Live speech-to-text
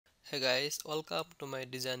Hey guys, welcome to my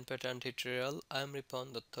design pattern tutorial. I'm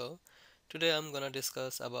Ripan Dutta. Today I'm gonna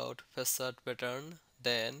discuss about facade pattern.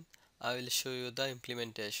 Then I will show you the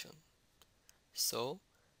implementation. So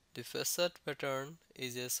the facade pattern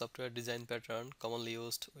is a software design pattern commonly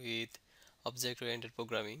used with object-oriented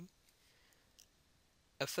programming.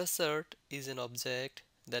 A facade is an object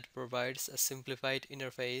that provides a simplified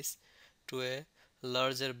interface to a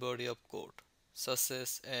larger body of code, such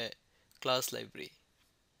as a class library.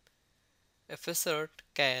 A facade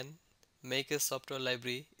can make a software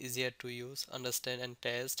library easier to use, understand, and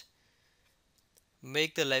test,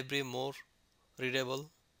 make the library more readable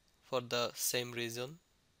for the same reason,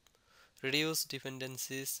 reduce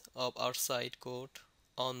dependencies of outside code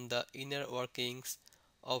on the inner workings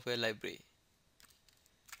of a library,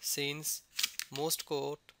 since most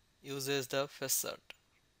code uses the facade,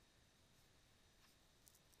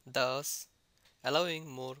 thus allowing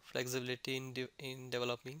more flexibility in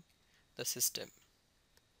developing the system.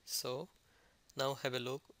 So now have a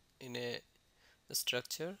look in a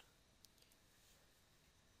structure.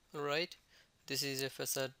 Alright, this is a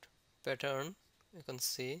facade pattern. You can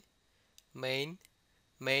see main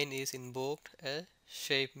is invoked a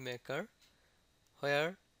shape maker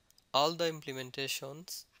where all the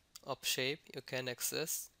implementations of shape you can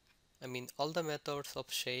access. All the methods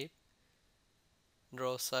of shape,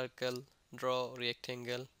 draw circle, draw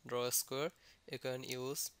rectangle, draw square, you can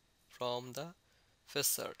use from the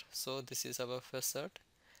facade. So this is our facade,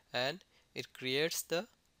 and it creates the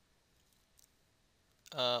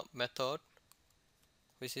method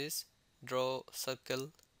which is draw circle,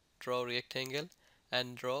 draw rectangle,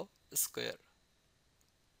 and draw square.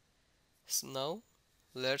 So now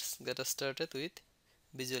let's get started with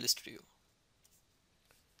Visual Studio.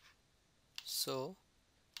 So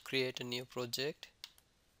create a new project.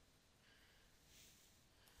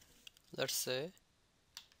 Let's say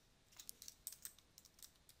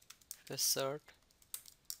facade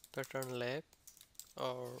pattern lab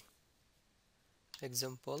or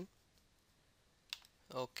example.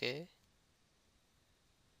 Okay.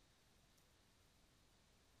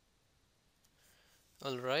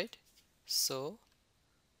 Alright. So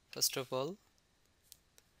first of all,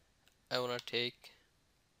 I wanna take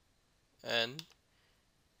an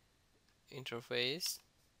interface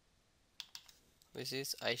which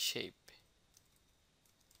is I shape.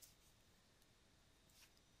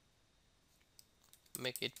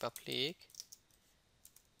 Make it public.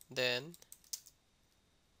 Then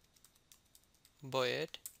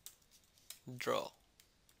void draw.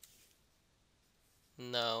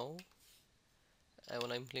 Now I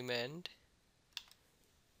want to implement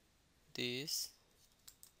this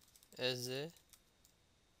as a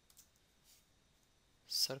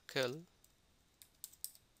circle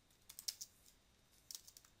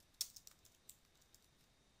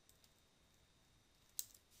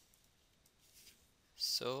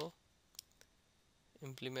so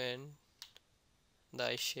implement the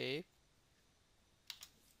eye shape.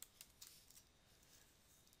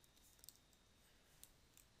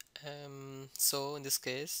 So in this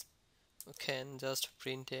case we can just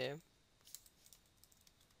print a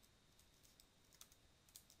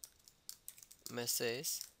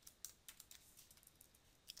message.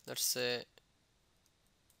 Let's say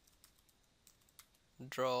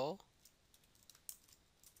draw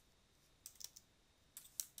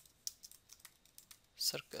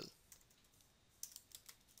circle.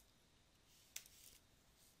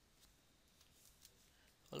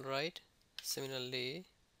 Alright, similarly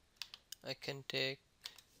I can take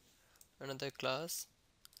another class,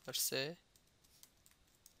 let's say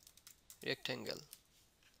rectangle,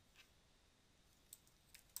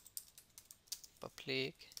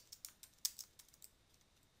 public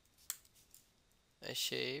a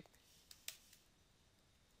shape,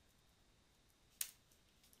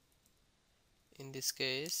 in this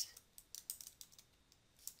case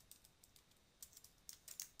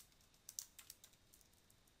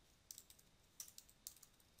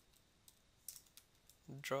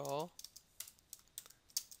draw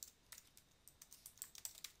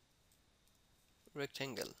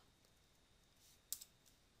rectangle.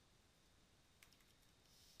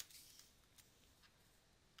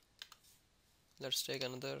 Let's take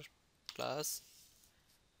another class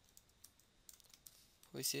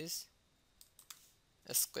which is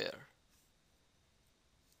a square.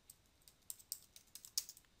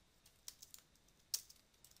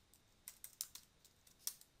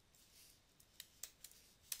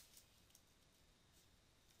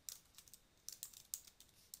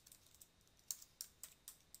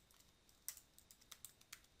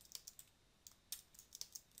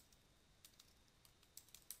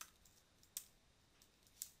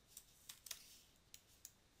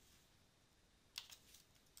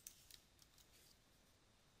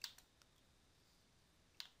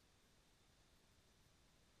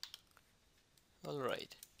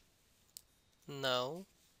 Alright, now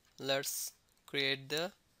let's create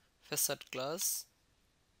the facade class.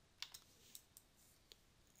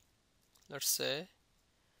 Let's say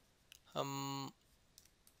um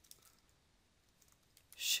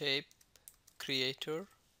shape creator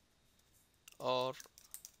or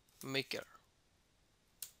maker.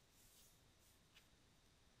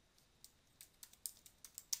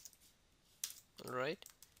 Alright,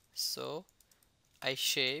 so I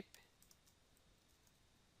shape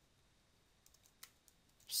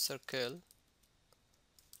circle,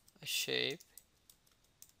 I shape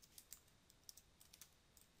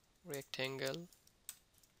rectangle,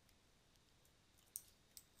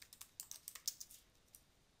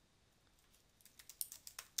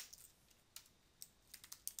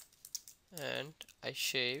 and I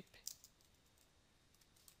shape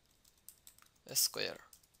a square.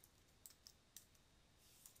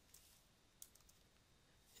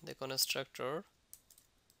 In the constructor,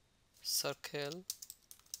 circle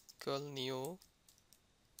equal new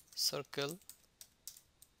circle,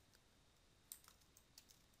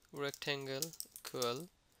 rectangle equal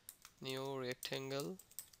new rectangle,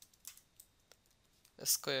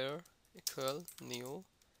 square equal new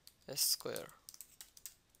square.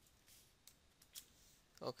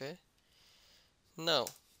 Okay, now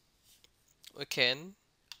we can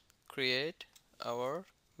create our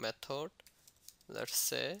method. Let's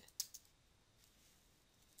say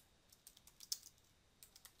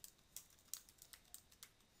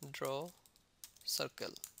draw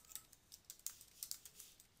circle.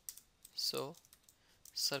 So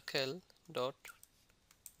circle dot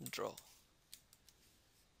draw.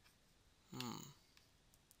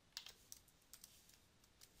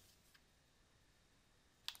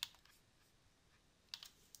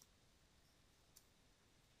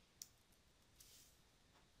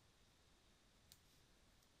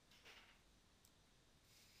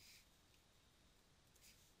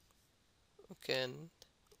 We can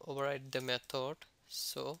override the method.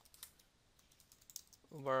 So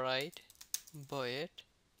override void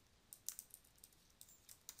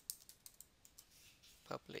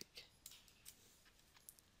public.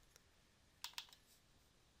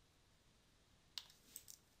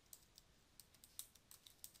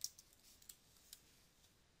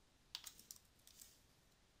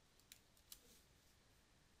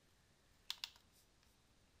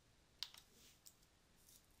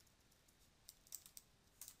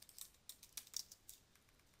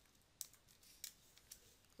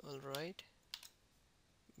 Alright,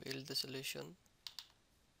 build the solution.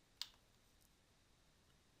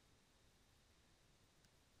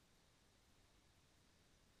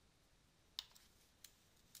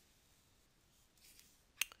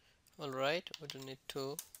 Alright, we don't need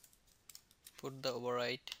to put the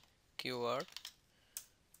override keyword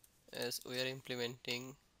as we are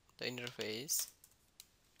implementing the interface.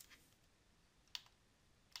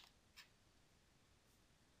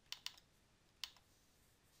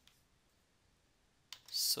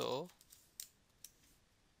 So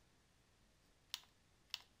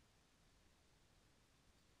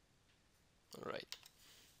alright,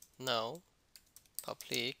 now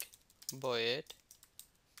public void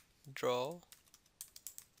draw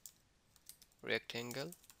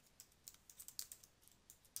rectangle,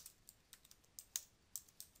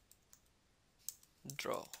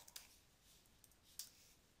 draw.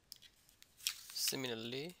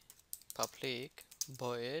 Similarly, public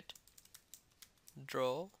void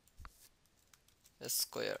draw a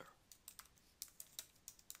square.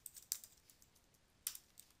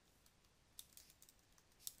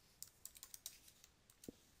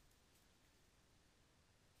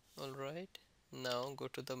 Alright, now go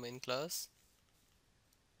to the main class.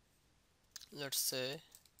 Let's say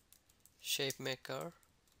shape maker,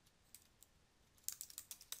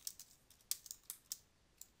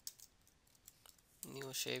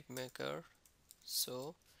 new shape maker.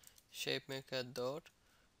 So shape maker dot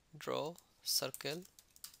draw circle,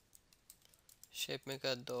 shape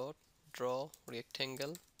maker dot draw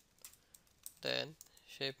rectangle, then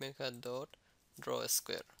shape maker dot draw a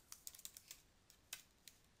square.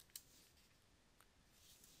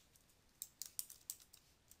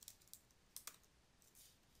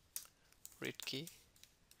 Read key,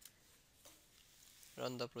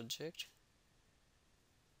 run the project.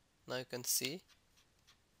 Now you can see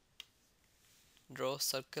draw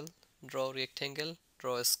circle, draw rectangle,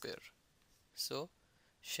 draw a square. So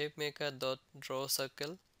shape maker dot draw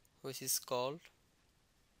circle, which is called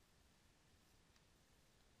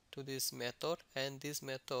to this method, and this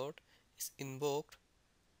method is invoked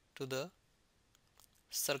to the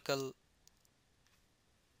circle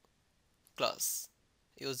class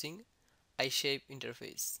using shape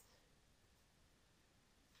interface.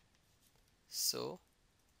 So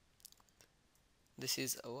this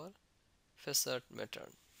is our facade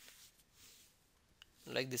pattern,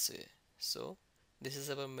 like this way. So this is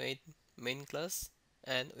our main class,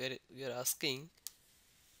 and we are asking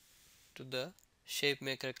to the shape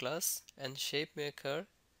maker class, and shape maker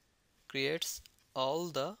creates all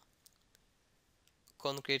the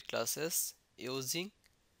concrete classes using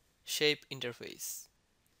shape interface.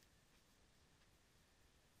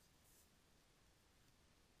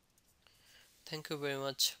 Thank you very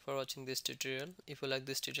much for watching this tutorial. If you like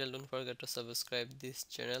this tutorial, don't forget to subscribe this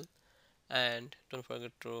channel, and don't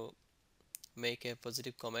forget to make a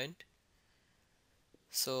positive comment.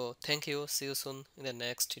 So thank you, see you soon in the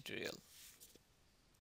next tutorial.